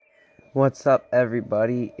What's up,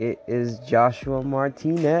 everybody? It is Joshua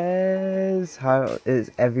Martinez. How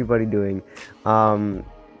is everybody doing? Um,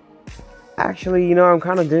 I'm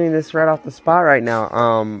kind of doing this right off the spot right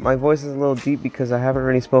now. My voice is a little deep because I haven't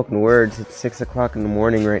really spoken words. It's 6 o'clock in the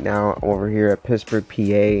morning right now over here at Pittsburgh,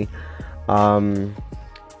 PA.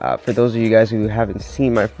 For those of you guys who haven't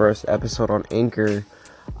seen my first episode on Anchor,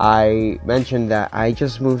 I mentioned that I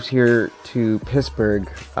just moved here to Pittsburgh.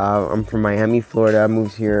 I'm from Miami, Florida. I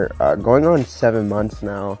moved here going on 7 months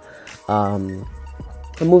now. Um,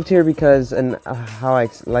 I moved here because, and how I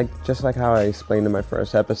like, just like how I explained in my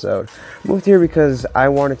first episode, I moved here because I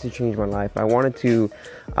wanted to change my life. I wanted to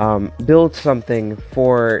build something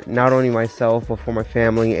for not only myself but for my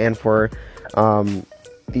family and for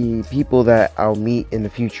the people that I'll meet in the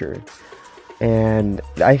future. And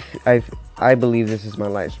I believe this is my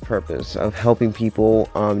life's purpose of helping people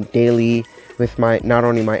daily with my not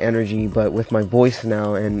only my energy but with my voice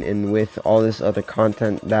now and with all this other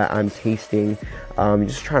content that I'm tasting.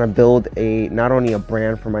 Just trying to build a not only a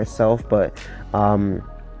brand for myself but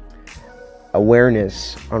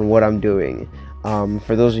awareness on what I'm doing.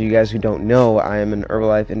 For those of you guys who don't know, I am an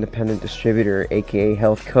Herbalife independent distributor, aka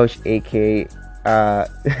health coach, aka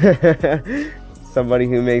somebody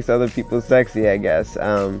who makes other people sexy, I guess.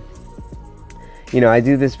 I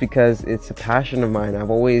do this because it's a passion of mine. I've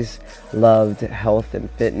always loved health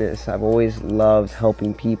and fitness. I've always loved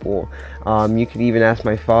helping people. You could even ask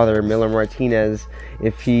my father, Miller Martinez,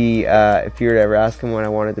 if you were to ever ask him what I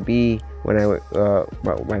wanted to be when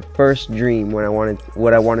my first dream, what I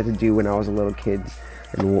wanted to do when I was a little kid,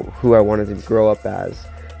 and who I wanted to grow up as.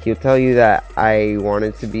 He'll tell you that I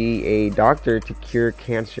wanted to be a doctor to cure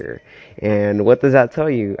cancer. And what does that tell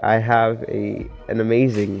you? I have an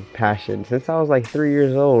amazing passion since I was like 3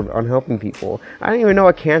 years old on helping people. I didn't even know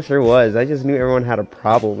what cancer was. I just knew everyone had a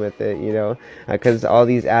problem with it, because all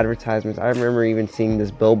these advertisements. I remember even seeing this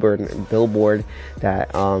billboard that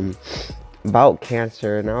about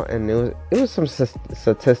cancer, and it was some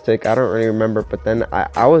statistic. I don't really remember, but then I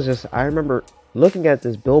remember looking at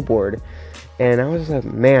this billboard, and I was like,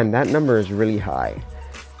 man, that number is really high.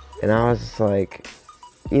 And I was just like,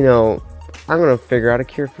 I'm gonna figure out a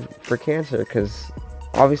cure for cancer, because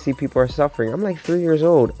obviously people are suffering. I'm like 3 years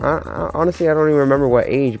old. Honestly, I don't even remember what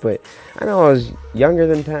age, but I know I was younger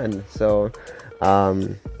than 10. So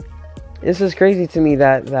this is crazy to me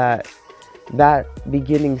that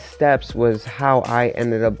beginning steps was how I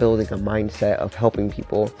ended up building a mindset of helping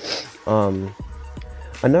people.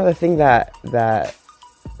 Another thing that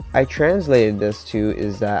I translated this to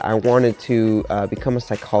is that I wanted to become a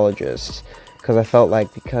psychologist, because I felt like,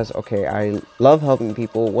 okay, I love helping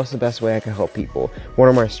people. What's the best way I can help people? What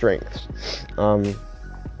are my strengths?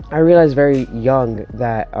 I realized very young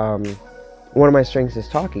that one of my strengths is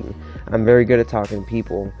talking. I'm very good at talking to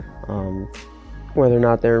people, whether or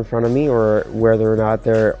not they're in front of me or whether or not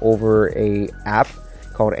they're over a app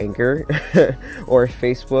called Anchor or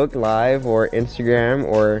Facebook Live or Instagram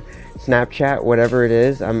or Snapchat, whatever it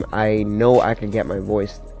is. I know I can get my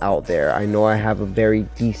voice out there. I know I have a very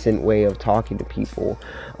decent way of talking to people,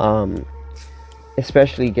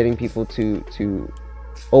 especially getting people to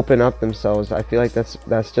open up themselves. I feel like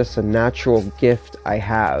that's just a natural gift I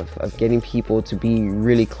have of getting people to be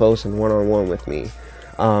really close and one-on-one with me.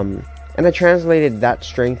 And I translated that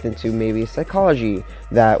strength into maybe psychology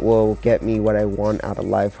that will get me what I want out of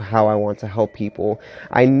life, how I want to help people.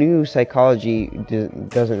 I knew psychology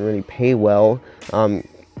doesn't really pay well,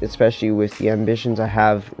 especially with the ambitions I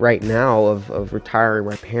have right now of retiring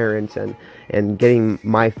my parents and getting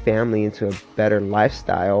my family into a better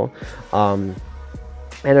lifestyle, and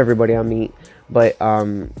everybody I meet. But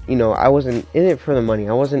I wasn't in it for the money.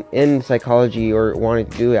 I wasn't in psychology or wanting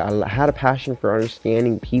to do it. I had a passion for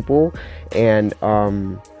understanding people, and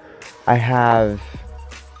I had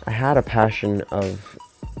a passion of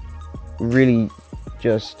really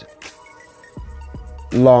just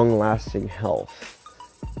long-lasting health.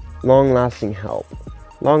 Long-lasting help.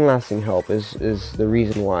 Long-lasting help is the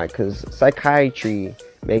reason why, because psychiatry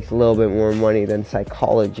makes a little bit more money than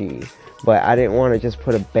psychology. But I didn't want to just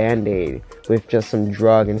put a band-aid with just some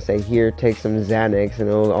drug and say, here, take some Xanax and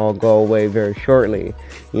it'll all go away very shortly.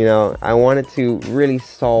 I wanted to really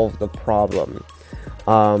solve the problem.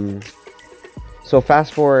 So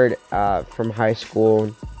fast forward from high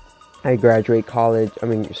school, I graduate high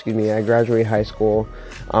school,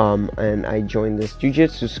 and I joined this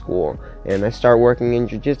jiu-jitsu school, and I start working in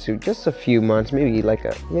jiu-jitsu just a few months, maybe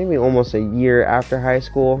almost a year after high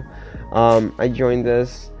school. I joined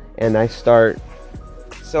this, and I start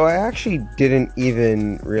So I actually didn't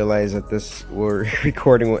even realize that this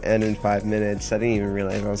recording will end in 5 minutes. I didn't even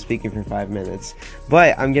realize I was speaking for 5 minutes.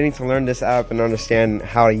 But I'm getting to learn this app and understand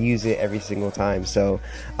how to use it every single time.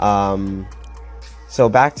 Um, so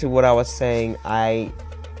back to what I was saying, I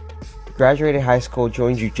graduated high school,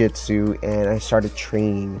 joined jiu-jitsu, and I started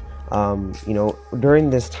training. During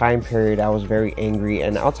this time period, I was very angry,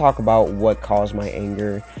 and I'll talk about what caused my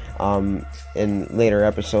anger in later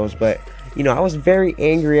episodes. But I was very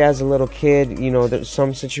angry as a little kid. That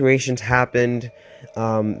some situations happened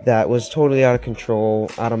that was totally out of control,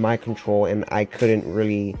 out of my control, and I couldn't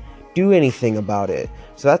really do anything about it.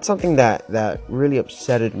 So that's something that really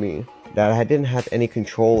upsetted me, that I didn't have any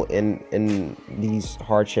control in these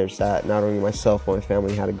hardships that not only myself but my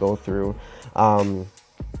family had to go through.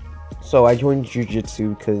 So I joined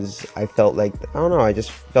jiu-jitsu because I felt like, I don't know, I just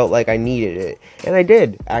felt like I needed it. And I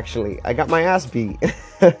did, actually. I got my ass beat.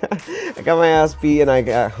 I got my ass beat and I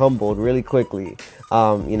got humbled really quickly.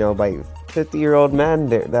 By 50-year-old men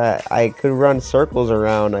that I could run circles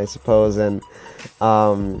around, I suppose. And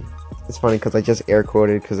it's funny because I just air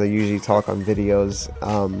quoted because I usually talk on videos.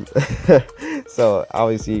 So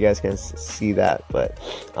obviously you guys can't see that, but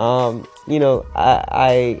I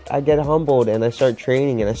get humbled and I start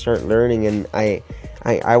training and I start learning, and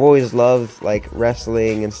I've always loved like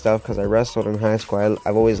wrestling and stuff because I wrestled in high school.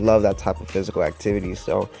 I've always loved that type of physical activity,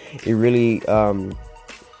 so it really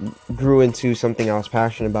grew into something I was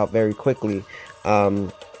passionate about very quickly.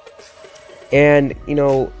 And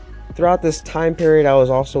throughout this time period, I was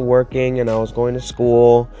also working and I was going to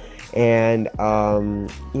school, and I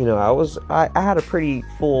had a pretty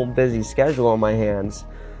full, busy schedule on my hands.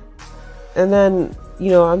 And then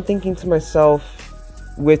I'm thinking to myself,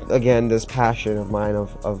 with again this passion of mine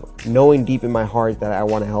of knowing deep in my heart that I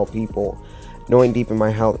want to help people, knowing deep in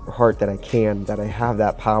my heart that I have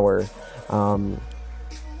that power.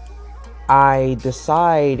 I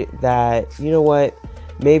decide that, what,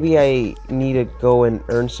 maybe I need to go and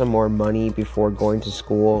earn some more money before going to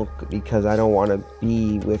school, because I don't want to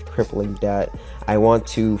be with crippling debt. I want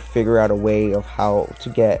to figure out a way of how to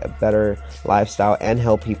get a better lifestyle and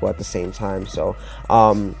help people at the same time. So,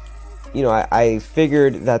 I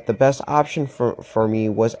figured that the best option for me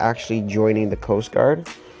was actually joining the Coast Guard.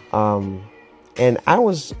 And I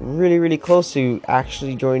was really, really close to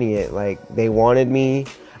actually joining it. Like, they wanted me.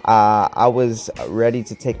 I was ready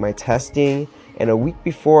to take my testing, and a week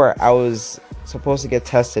before I was supposed to get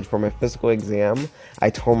tested for my physical exam, I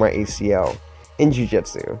tore my ACL in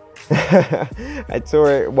jiu-jitsu. I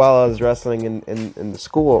tore it while I was wrestling in the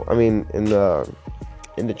school. I mean, in the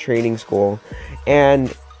training school.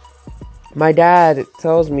 And my dad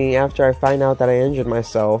tells me, after I find out that I injured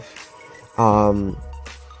myself,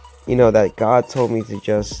 that God told me to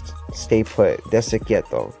just stay put, dese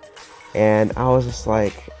quieto. And I was just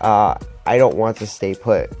like, I don't want to stay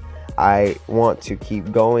put. I want to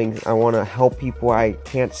keep going. I want to help people. I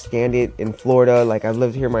can't stand it in Florida. Like, I've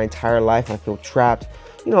lived here my entire life. I feel trapped.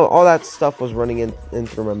 All that stuff was running in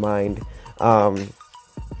through my mind.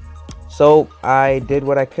 So I did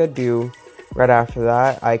what I could do. Right after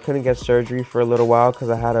that, I couldn't get surgery for a little while because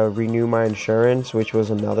I had to renew my insurance, which was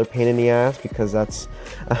another pain in the ass, because that's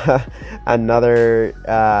another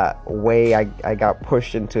way I got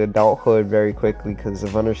pushed into adulthood very quickly because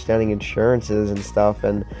of understanding insurances and stuff,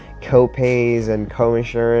 and co-pays and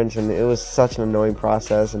co-insurance, and it was such an annoying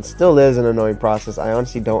process, and still is an annoying process. I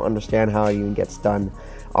honestly don't understand how it even gets done.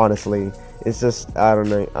 Honestly, it's just, I don't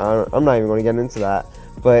know. I'm not even going to get into that.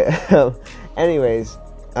 But anyways,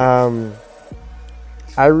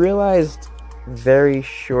 I realized very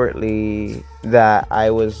shortly that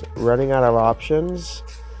I was running out of options,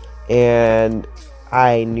 and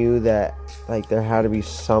I knew that, like, there had to be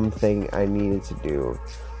something I needed to do.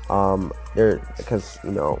 Because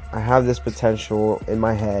I have this potential in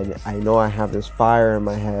my head. I know I have this fire in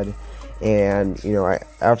my head, and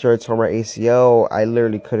after I tore my ACL, I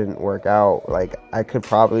literally couldn't work out. Like, I could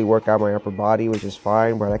probably work out my upper body, which is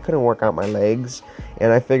fine, but I couldn't work out my legs.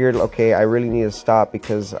 And I figured, okay, I really need to stop,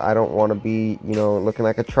 because I don't want to be looking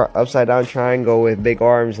like a upside down triangle with big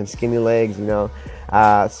arms and skinny legs. So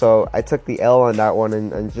I took the L on that one,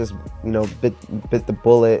 and just bit the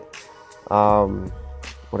bullet,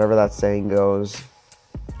 whatever that saying goes.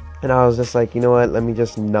 And I was just like, you know what, let me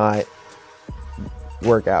just not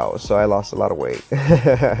work out. So I lost a lot of weight.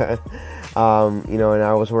 And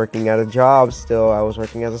I was working at a job still. I was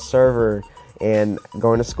working as a server and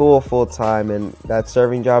going to school full time, and that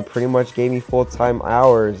serving job pretty much gave me full-time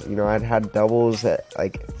hours. I'd had doubles at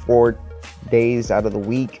like 4 days out of the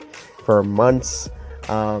week for months,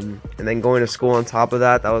 and then going to school on top of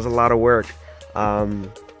that was a lot of work.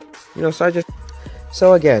 So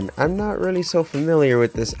So again, I'm not really so familiar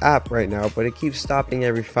with this app right now, but it keeps stopping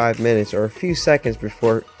every 5 minutes or a few seconds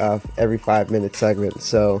before every 5 minute segment.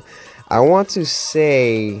 So I want to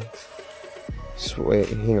say, wait,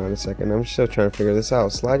 hang on a second. I'm still trying to figure this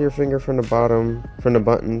out. Slide your finger from the bottom from the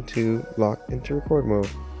button to lock into record mode.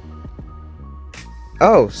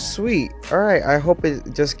 Oh, sweet. All right. I hope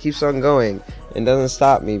it just keeps on going and doesn't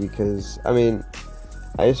stop me because I mean,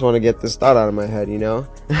 I just want to get this thought out of my head, you know?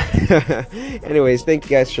 Anyways, thank you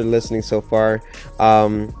guys for listening so far.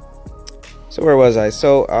 So where was I?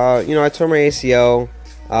 So, I tore my ACL.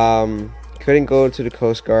 Couldn't go to the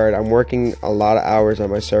Coast Guard. I'm working a lot of hours on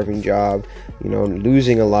my serving job,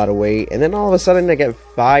 losing a lot of weight. And then all of a sudden I get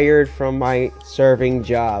fired from my serving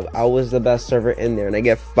job. I was the best server in there and I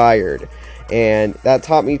get fired. And that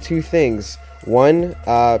taught me two things. One,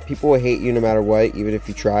 people will hate you no matter what, even if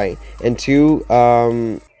you try. And two,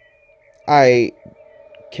 I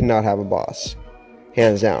cannot have a boss,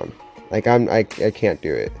 hands down. Like I can't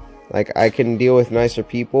do it. Like I can deal with nicer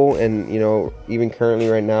people, and even currently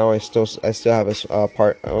right now, I still have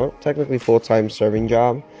a technically full-time serving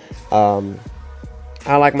job. I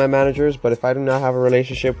like my managers, but if I do not have a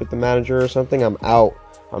relationship with the manager or something, I'm out.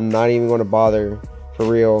 I'm not even going to bother, for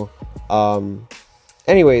real.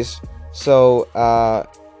 Anyways. So,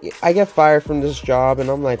 I get fired from this job, and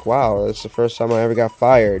I'm like, wow, that's the first time I ever got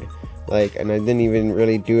fired. Like, and I didn't even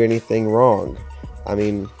really do anything wrong. I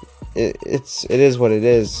mean, it is what it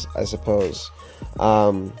is, I suppose.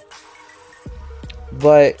 But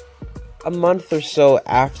a month or so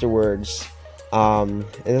afterwards,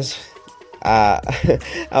 it was, I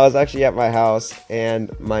was actually at my house,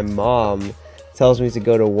 and my mom tells me to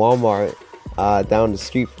go to Walmart down the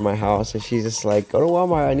street from my house, and she's just like, go to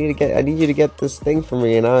Walmart, I need you to get this thing for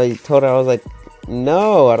me. And I told her, I was like,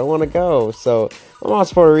 no, I don't want to go. So my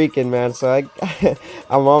mom's Puerto Rican, man, so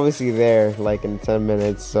I'm obviously there like in 10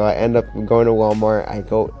 minutes. So I end up going to Walmart. I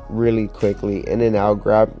go really quickly in and out,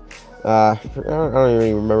 grab I don't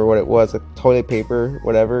even remember what it was, like toilet paper,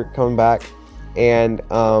 whatever, coming back, and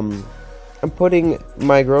I'm putting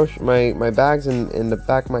my bags in the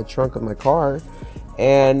back of my trunk of my car.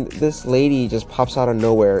 And this lady just pops out of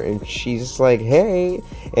nowhere, and she's just like, hey.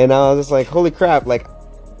 And I was just like, holy crap, like,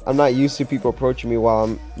 I'm not used to people approaching me while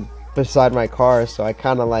I'm beside my car. So I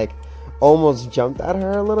kind of like almost jumped at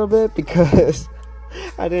her a little bit because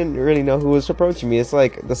I didn't really know who was approaching me. It's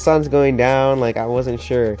like the sun's going down, like I wasn't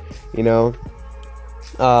sure, you know.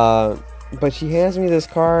 But she hands me this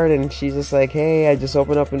card, and she's just like, hey, I just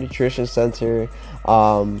opened up a nutrition center.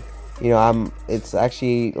 It's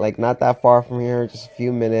actually like not that far from here, just a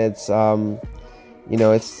few minutes. And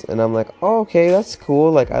I'm like, oh, okay, that's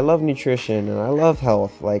cool. Like, I love nutrition and I love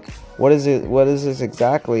health. Like, what is this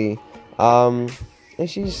exactly? And I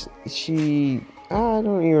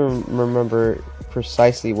don't even remember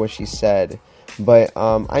precisely what she said, but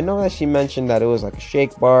I know that she mentioned that it was like a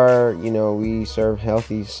shake bar. We serve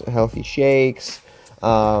healthy shakes,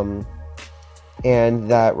 and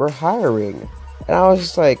that we're hiring. And I was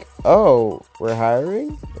just like, oh, we're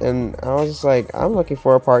hiring? And I was just like, I'm looking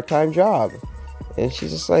for a part-time job. And she's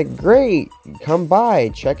just like, great, come by,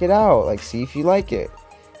 check it out, like, see if you like it.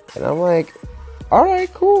 And I'm like, all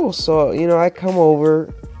right, cool. So, I come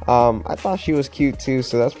over. I thought she was cute too,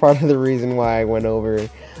 so that's part of the reason why I went over.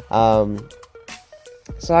 So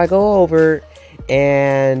I go over,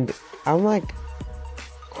 and I'm like,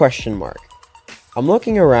 question mark. I'm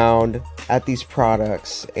looking around at these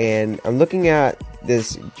products, and I'm looking at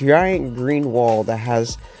this giant green wall that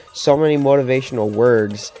has so many motivational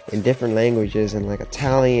words in different languages, in like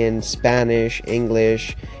Italian, Spanish,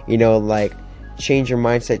 English, like change your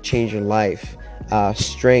mindset, change your life,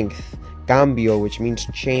 strength, cambio, which means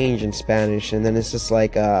change in Spanish. And then it's just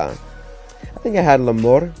like, I think I had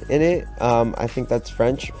l'amor in it. I think that's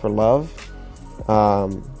French for love.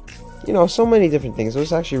 So many different things. It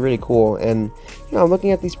was actually really cool. And I'm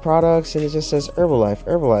looking at these products, and it just says Herbalife.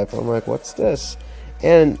 I'm like, what's this?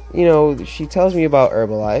 And she tells me about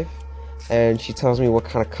Herbalife, and she tells me what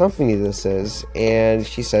kind of company this is, and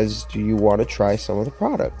she says, do you want to try some of the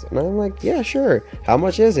product? And I'm like, yeah, sure. How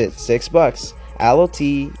much is it? $6. Aloe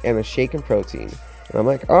tea and a shake and protein. And I'm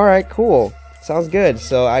like, all right, cool, sounds good.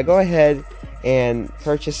 So I go ahead and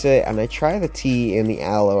purchase it, and I try the tea and the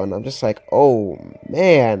aloe, and I'm just like, oh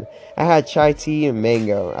man. I had chai tea and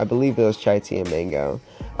mango. I believe it was chai tea and mango.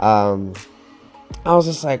 I was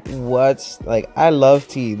just like, what? Like, I love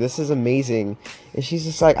tea. This is amazing. And she's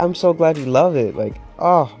just like, I'm so glad you love it. Like,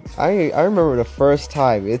 oh, I remember the first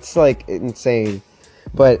time. It's like insane.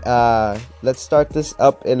 But let's start this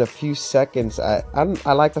up in a few seconds. I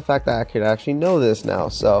like the fact that I can actually know this now.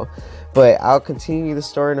 So, but I'll continue the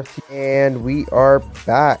story in a few. And we are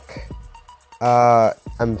back.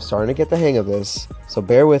 I'm starting to get the hang of this, so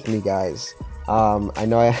bear with me, guys. I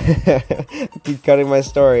know I keep cutting my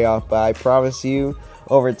story off, but I promise you,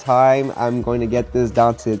 over time, I'm going to get this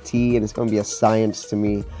down to a T, and it's going to be a science to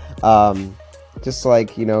me. Just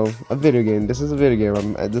like, a video game. This is a video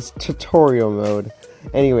game. I'm this tutorial mode.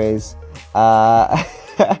 Anyways,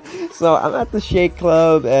 so I'm at the Shake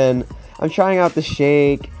Club, and I'm trying out the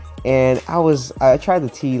shake. And I tried the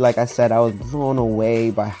tea, like I said, I was blown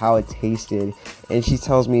away by how it tasted. And she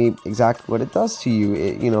tells me exactly what it does to you.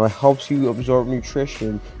 It helps you absorb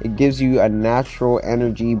nutrition. It gives you a natural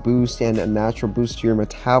energy boost and a natural boost to your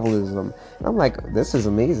metabolism. And I'm like, this is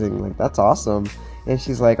amazing. Like, that's awesome. And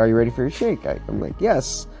she's like, are you ready for your shake? I'm like,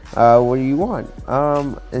 yes. What do you want?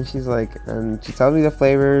 And she's like, and she tells me the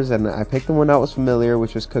flavors, and I picked the one that was familiar,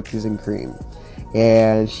 which was cookies and cream.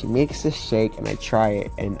 And she makes this shake, and I try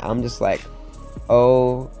it, and I'm just like,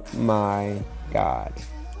 oh my god,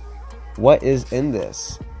 what is in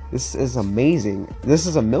this? This is amazing. This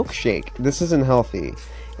is a milkshake. This isn't healthy.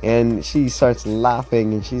 And she starts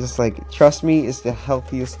laughing, and she's just like, trust me, it's the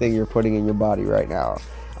healthiest thing you're putting in your body right now.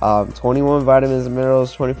 21 vitamins and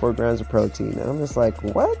minerals, 24 grams of protein. And I'm just like,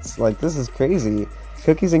 what? Like, this is crazy.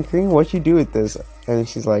 Cookies and cream, what you do with this? And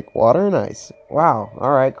she's like, water and ice. Wow, all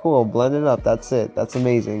right, cool, blend it up. That's it. That's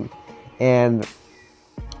amazing. And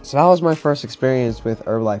so that was my first experience with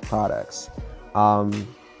Herbalife products.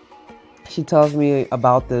 She tells me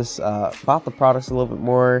about about the products a little bit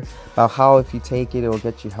more, about how if you take it, it will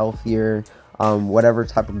get you healthier. Whatever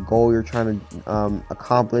type of goal you're trying to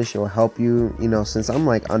accomplish, it will help you. Since I'm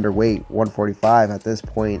like underweight, 145 at this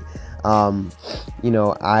point, I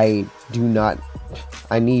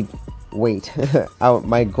need weight.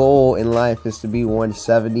 My goal in life is to be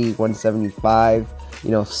 170, 175,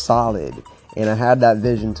 solid. And I had that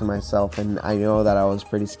vision to myself, and I know that I was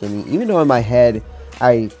pretty skinny. Even though in my head,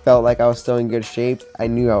 I felt like I was still in good shape, I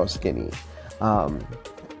knew I was skinny.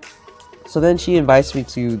 So then she invites me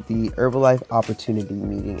to the Herbalife Opportunity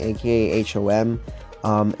Meeting, aka HOM,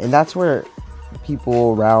 and that's where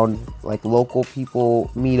people around, like local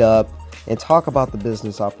people, meet up and talk about the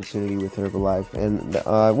business opportunity with Herbalife. And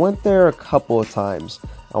I went there a couple of times.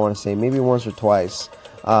 I want to say maybe once or twice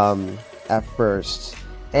at first.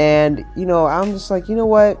 And I'm just like, you know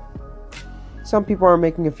what? Some people are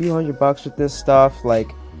making a few $100 with this stuff. Like,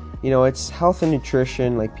 it's health and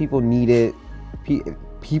nutrition. Like, people need it.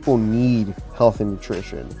 People need health and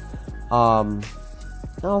nutrition. And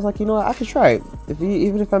I was like, what, I could try it.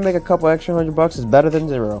 Even if I make a couple extra $100, it's better than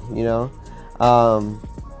zero.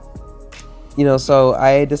 So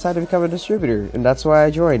I decided to become a distributor, and that's why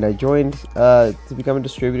I joined. I joined to become a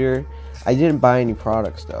distributor. I didn't buy any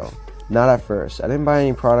products though. Not at first. I didn't buy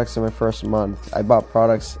any products in my first month. I bought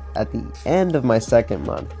products at the end of my second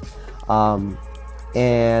month.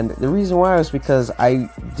 And the reason why was because I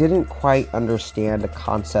didn't quite understand the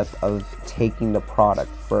concept of taking the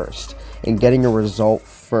product first and getting a result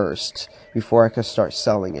first before I could start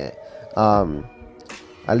selling it.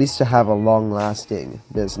 At least to have a long-lasting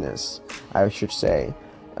business, I should say.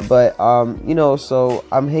 But so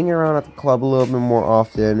I'm hanging around at the club a little bit more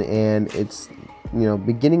often, and it's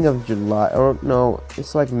beginning of July, or no,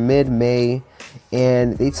 it's like mid-May,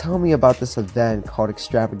 and they tell me about this event called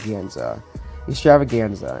Extravaganza,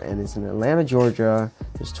 and it's in Atlanta, Georgia.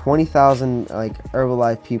 There's 20,000 like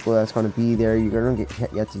Herbalife people that's going to be there. You're going to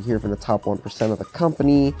get to hear from the top 1% of the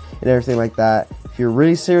company and everything like that. If you're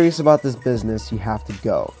really serious about this business, you have to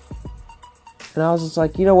go. And I was just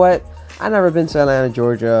like, you know what? I've never been to Atlanta,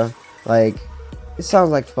 Georgia. Like, it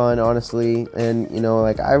sounds like fun, honestly. And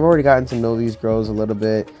like, I've already gotten to know these girls a little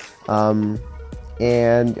bit.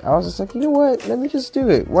 And I was just like, you know what? Let me just do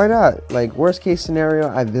it. Why not? Like, worst case scenario,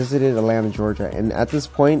 I visited Atlanta, Georgia. And at this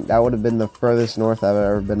point, that would have been the furthest north I've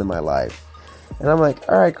ever been in my life. And I'm like,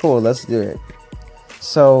 all right, cool, let's do it.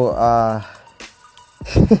 So,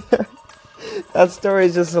 that story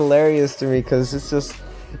is just hilarious to me because it's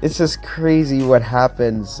just crazy what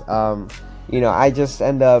happens. I just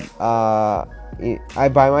end up, I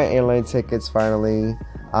buy my airline tickets finally,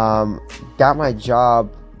 got my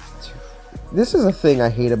job. This is a thing I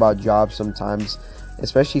hate about jobs sometimes,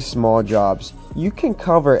 especially small jobs. You can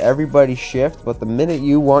cover everybody's shift, but the minute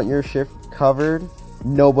you want your shift covered,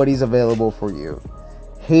 nobody's available for you.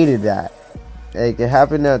 Hated that. Like, it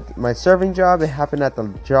happened at my serving job. It happened at the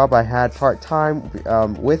job I had part-time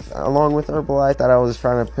along with Herbalife that I was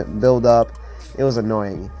trying to build up. It was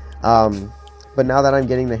annoying. But now that I'm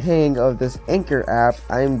getting the hang of this Anchor app,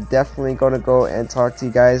 I'm definitely going to go and talk to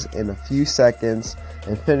you guys in a few seconds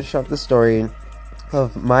and finish up the story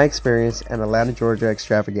of my experience in Atlanta, Georgia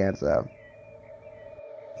extravaganza.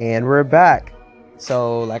 And we're back.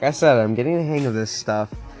 So, like I said, I'm getting the hang of this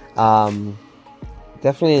stuff.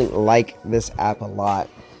 Definitely like this app a lot.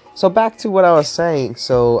 So back to what I was saying.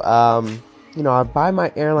 So, I buy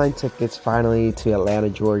my airline tickets finally to Atlanta,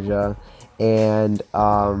 Georgia, and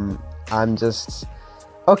I'm just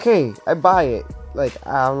okay. I buy it. Like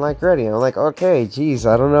I'm like ready. I'm like okay, geez,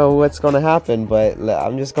 I don't know what's gonna happen, but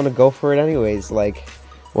I'm just gonna go for it anyways. Like,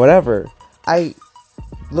 whatever. I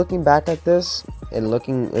looking back at this and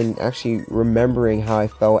looking and actually remembering how I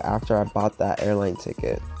felt after I bought that airline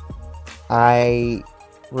ticket. I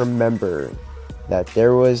remember that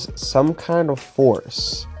there was some kind of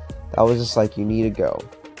force that was just like, you need to go,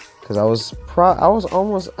 because I almost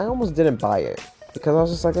didn't buy it because I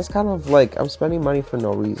was just like, it's kind of like I'm spending money for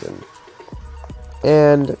no reason.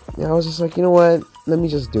 And I was just like, you know what, let me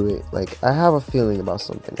just do it. Like, I have a feeling about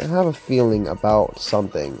something. I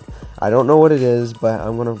don't know what it is, but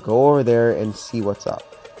I'm gonna go over there and see what's up.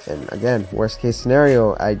 And again, worst case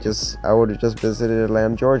scenario, I would have just visited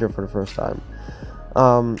Atlanta, Georgia for the first time.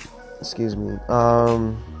 Excuse me.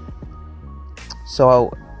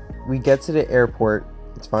 So we get to the airport.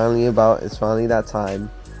 It's finally that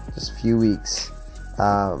time. Just a few weeks.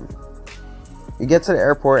 We get to the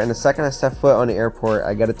airport, and the second I step foot on the airport,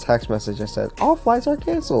 I get a text message that said, all flights are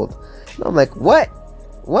canceled. And I'm like, what?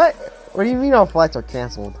 What do you mean all flights are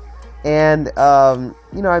canceled? And,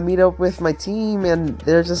 I meet up with my team, and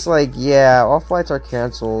they're just like, yeah, all flights are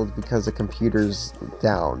canceled because the computer's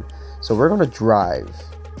down. So we're going to drive.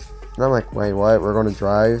 And I'm like, wait, what? We're going to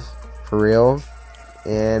drive? For real?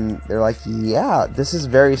 And they're like, yeah, this is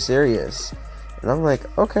very serious. And I'm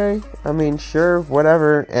like, okay, I mean, sure,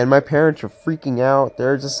 whatever. And my parents are freaking out.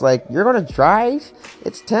 They're just like, you're going to drive?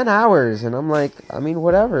 It's 10 hours. And I'm like, I mean,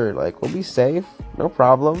 whatever. Like, we'll be safe. No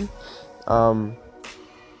problem.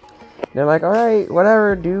 They're like, all right,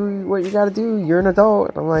 whatever, do what you got to do. You're an adult.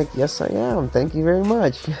 And I'm like, yes, I am. Thank you very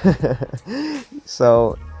much.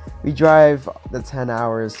 So we drive the 10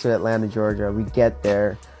 hours to Atlanta, Georgia. We get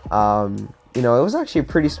there. It was actually a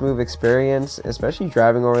pretty smooth experience, especially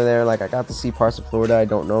driving over there. Like, I got to see parts of Florida I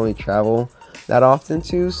don't normally travel that often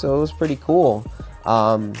to, so it was pretty cool.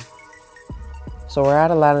 So we're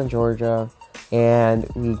at Atlanta, Georgia, and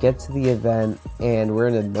we get to the event, and we're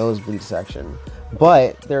in the nosebleed section.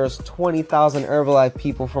 But there's 20,000 Herbalife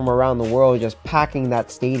people from around the world just packing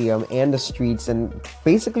that stadium and the streets, and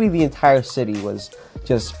basically the entire city was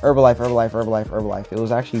just Herbalife, Herbalife, Herbalife, Herbalife. It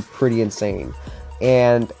was actually pretty insane.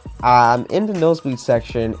 And I'm in the nosebleed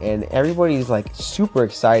section, and everybody's like super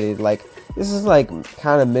excited. Like, this is like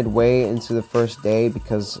kind of midway into the first day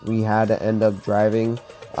because we had to end up driving.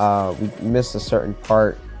 We missed a certain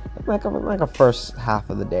part, like a first half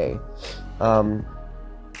of the day.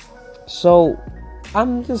 So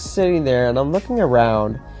I'm just sitting there and I'm looking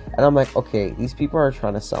around, and I'm like, okay, these people are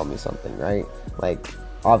trying to sell me something, right? Like,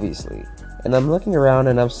 obviously. And I'm looking around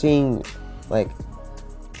and I'm seeing like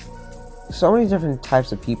so many different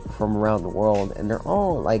types of people from around the world, and they're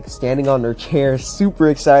all like standing on their chairs, super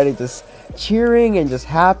excited, just cheering and just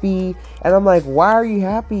happy. And I'm like, why are you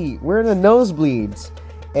happy? We're in the nosebleeds.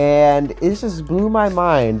 And it just blew my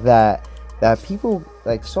mind that people,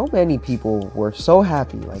 like, so many people were so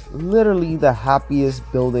happy. Like, literally the happiest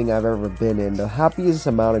building I've ever been in, the happiest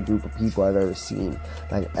amount of group of people I've ever seen.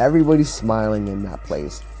 Like, everybody's smiling in that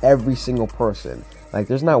place, every single person. Like,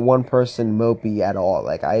 there's not one person mopey at all.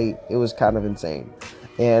 Like, it was kind of insane.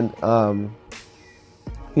 And I'm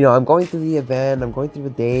going through the event, I'm going through the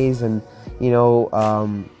days, and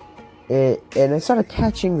and I started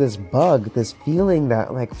catching this bug, this feeling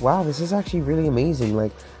that, like, wow, this is actually really amazing.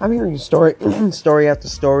 Like, I'm hearing story after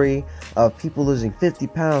story of people losing 50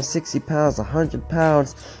 pounds, 60 pounds, 100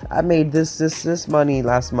 pounds. I made this money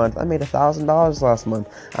last month. I made $1,000 last month.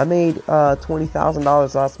 I made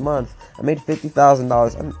 $20,000 last month. I made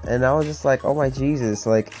 $50,000. And I was just like, oh my Jesus,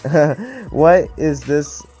 like, what is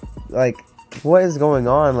this? Like, what is going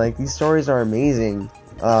on? Like, these stories are amazing.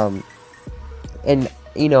 And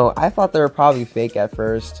I thought they were probably fake at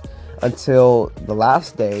first until the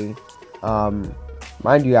last day.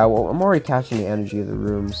 Mind you, I'm already catching the energy of the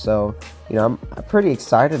room, so I'm pretty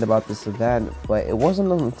excited about this event. But it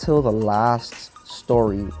wasn't until the last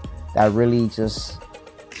story that really just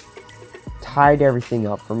tied everything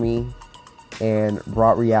up for me and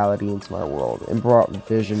brought reality into my world and brought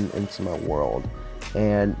vision into my world.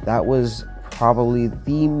 And that was probably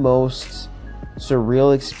the most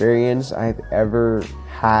surreal experience I've ever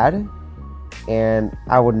had. and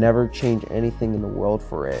I would never change anything in the world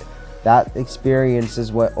for it. That experience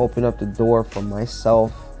is what opened up the door for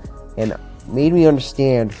myself and made me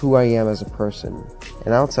understand who I am as a person.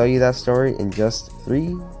 And I'll tell you that story in just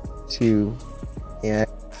 3, 2, and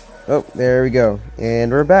oh, there we go.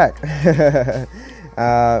 And we're back.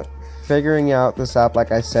 uh, Figuring out this app,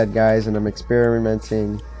 like I said, guys, and I'm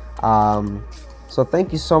experimenting. So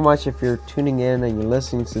thank you so much if you're tuning in and you're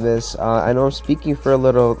listening to this. I know I'm speaking for a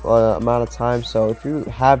little amount of time, so if you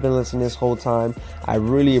have been listening this whole time, I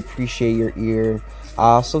really appreciate your ear.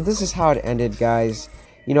 So this is how it ended, guys.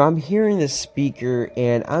 You know, I'm hearing this speaker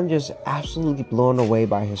and I'm just absolutely blown away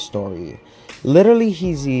by his story. Literally,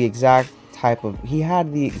 he's the exact type of he has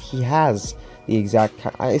the exact,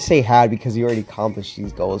 I say had because he already accomplished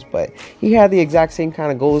these goals, but he had the exact same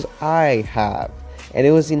kind of goals I have. And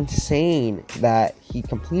it was insane that he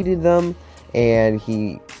completed them, and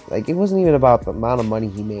it wasn't even about the amount of money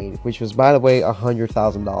he made, which was, by the way,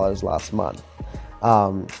 $100,000 last month.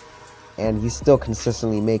 And he's still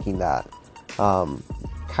consistently making that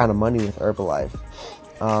kind of money with Herbalife.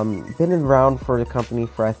 Been around for the company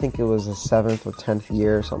for, I think it was the 7th or 10th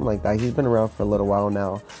year, something like that. He's been around for a little while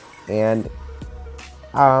now. And,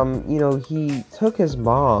 he took his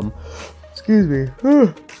mom, excuse me,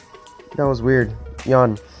 that was weird.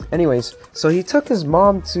 Yawn. Anyways, so he took his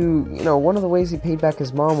mom to, one of the ways he paid back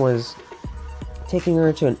his mom was taking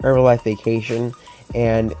her to an Herbalife vacation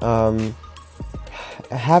and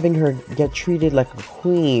having her get treated like a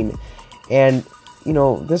queen. And,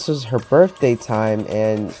 this was her birthday time,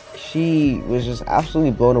 and she was just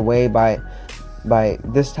absolutely blown away by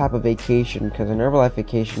this type of vacation, because an Herbalife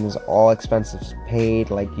vacation is all expenses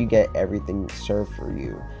paid. Like, you get everything served for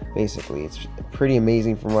you. Basically, it's pretty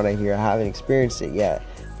amazing from what I hear. I haven't experienced it yet,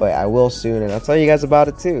 but I will soon, and I'll tell you guys about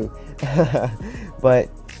it too. But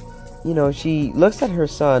she looks at her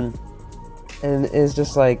son and is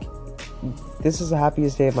just like, this is the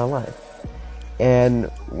happiest day of my life.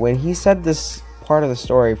 And when he said this part of the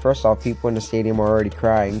story, first off, people in the stadium were already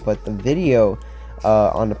crying, but the video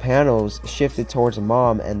on the panels shifted towards the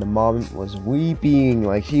mom, and the mom was weeping.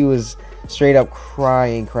 Like, she was straight up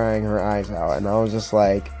crying her eyes out. And I was just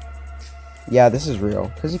like, yeah, this is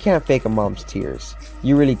real, because you can't fake a mom's tears.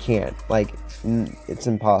 You really can't. Like, it's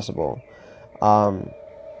impossible. And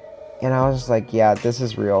I was just like, yeah, this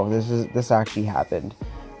is real. This actually happened.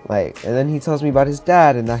 Like, and then he tells me about his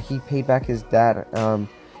dad, and that he paid back his dad,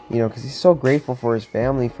 because he's so grateful for his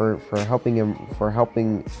family for helping him, for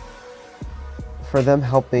them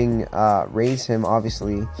helping raise him,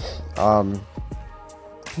 obviously.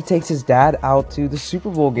 He takes his dad out to the Super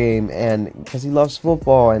Bowl game, and because he loves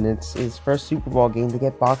football, and it's his first Super Bowl game, to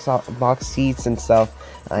get box seats and stuff,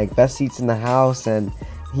 like best seats in the house. And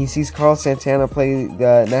he sees Carlos Santana play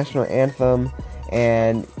the national anthem,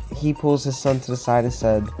 and he pulls his son to the side and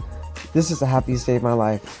said, "This is the happiest day of my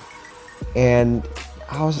life." And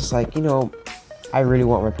I was just like, I really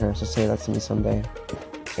want my parents to say that to me someday.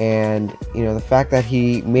 And the fact that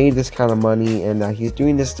he made this kind of money, and that he's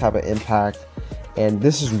doing this type of impact, and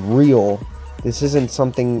this is real. This isn't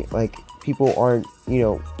something like people aren't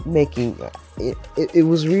making it. It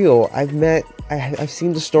was real. I've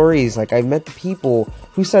seen the stories. Like, I've met the people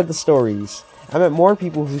who said the stories. I met more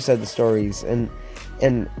people who said the stories, and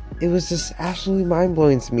it was just absolutely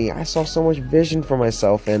mind-blowing to me. I saw so much vision for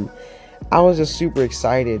myself, and I was just super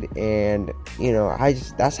excited. And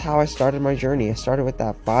that's how I started my journey. I started with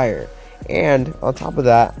that fire, and on top of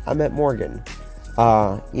that, I met Morgan.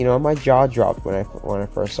 My jaw dropped when I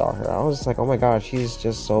first saw her. I was just like, oh my gosh, she's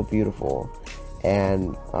just so beautiful.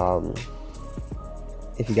 And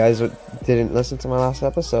if you guys didn't listen to my last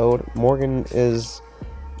episode, Morgan is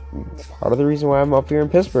part of the reason why I'm up here in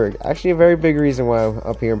Pittsburgh. Actually, a very big reason why I'm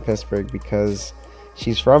up here in Pittsburgh, because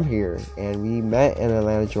she's from here, and we met in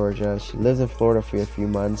Atlanta, Georgia. She lives in Florida for a few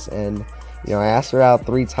months, and I asked her out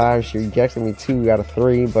 3 times. She rejected me 2 out of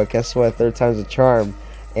 3, but guess what? 3rd time's a charm.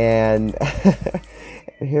 And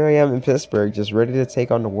here I am in Pittsburgh, just ready to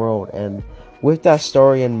take on the world. And with that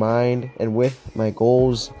story in mind, and with my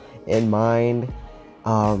goals in mind,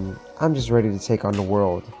 I'm just ready to take on the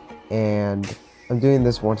world. And I'm doing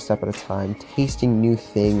this one step at a time, tasting new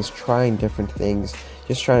things, trying different things,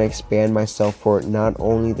 just trying to expand myself for not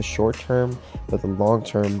only the short term, but the long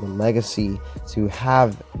term, the legacy, to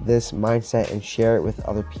have this mindset and share it with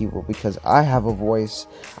other people, because I have a voice,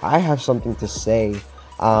 I have something to say.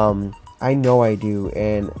 I know I do,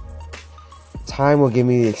 and time will give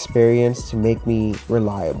me the experience to make me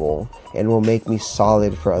reliable and will make me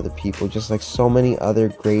solid for other people, just like so many other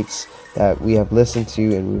greats that we have listened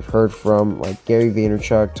to and we've heard from, like Gary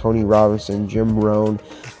Vaynerchuk, Tony Robinson, Jim Rohn,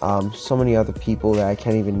 so many other people that I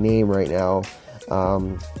can't even name right now,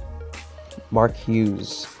 Mark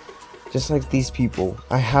Hughes. Just like these people,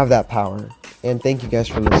 I have that power. And thank you guys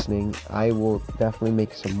for listening. I will definitely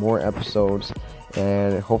make some more episodes,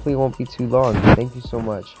 and hopefully it won't be too long. Thank you so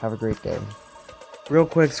much. Have a great day. Real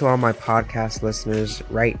quick to all my podcast listeners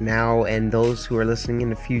right now, and those who are listening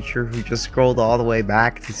in the future who just scrolled all the way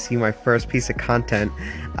back to see my first piece of content,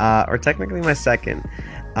 or technically my second.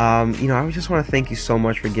 I just want to thank you so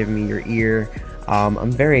much for giving me your ear.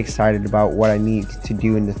 I'm very excited about what I need to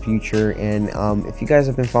do in the future, and if you guys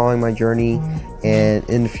have been following my journey and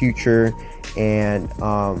in the future, and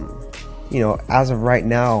as of right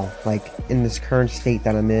now, like in this current state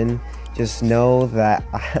that I'm in, just know that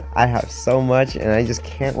I have so much and I just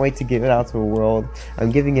can't wait to give it out to the world.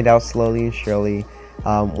 I'm giving it out slowly and surely,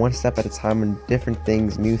 one step at a time, and different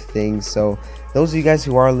things, new things. So those of you guys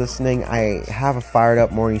who are listening, I have a fired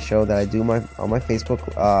up morning show that I do on my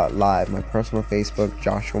Facebook live, my personal Facebook,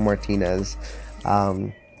 Joshua Martinez.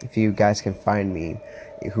 If you guys can find me,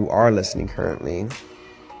 who are listening currently.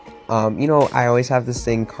 I always have this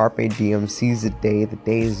thing, carpe diem, seize the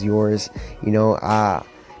day is yours.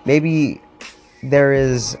 Maybe there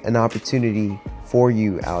is an opportunity for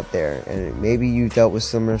you out there, and maybe you dealt with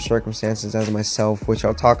similar circumstances as myself, which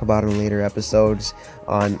I'll talk about in later episodes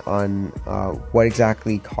on what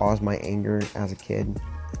exactly caused my anger as a kid.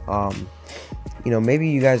 Maybe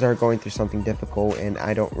you guys are going through something difficult and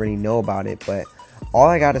I don't really know about it, but all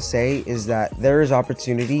I gotta say is that there is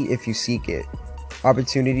opportunity if you seek it.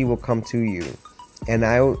 Opportunity will come to you, and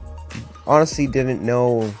I honestly didn't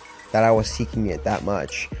know that I was seeking it that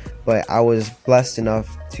much, but I was blessed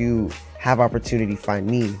enough to have opportunity find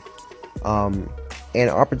me, and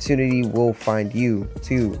opportunity will find you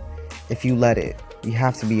too if you let it. You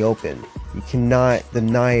have to be open. You cannot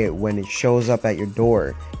deny it when it shows up at your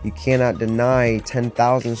door. You cannot deny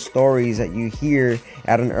 10,000 stories that you hear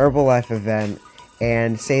at an Herbalife event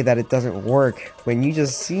and say that it doesn't work when you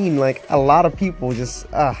just seen like a lot of people just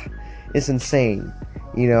it's insane,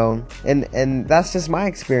 and that's just my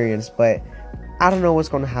experience. But I don't know what's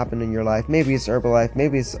going to happen in your life. Maybe it's Herbalife,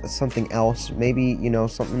 maybe it's something else, maybe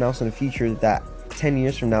something else in the future that 10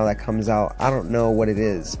 years from now that comes out. I don't know what it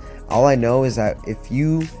is. All I know is that if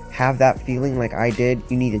you have that feeling like I did,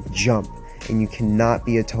 you need to jump, and you cannot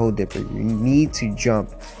be a toe dipper. You need to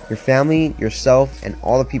jump. Your family, yourself, and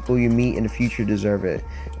all the people you meet in the future deserve it.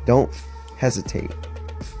 Don't hesitate,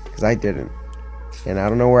 because I didn't. And I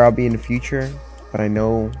don't know where I'll be in the future, but I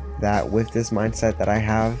know that with this mindset that I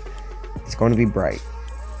have, it's going to be bright.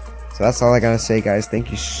 So that's all I gotta say, guys.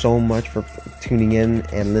 Thank you so much for tuning in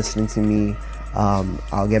and listening to me.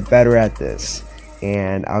 I'll get better at this,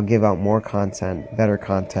 and I'll give out more content, better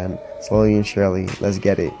content, slowly and surely. Let's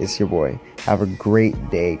get it. It's your boy. Have a great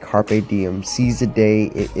day. Carpe diem. Seize the day.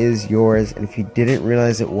 It is yours. And if you didn't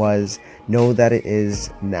realize it was, know that it is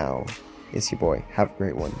now. It's your boy. Have a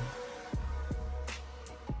great one.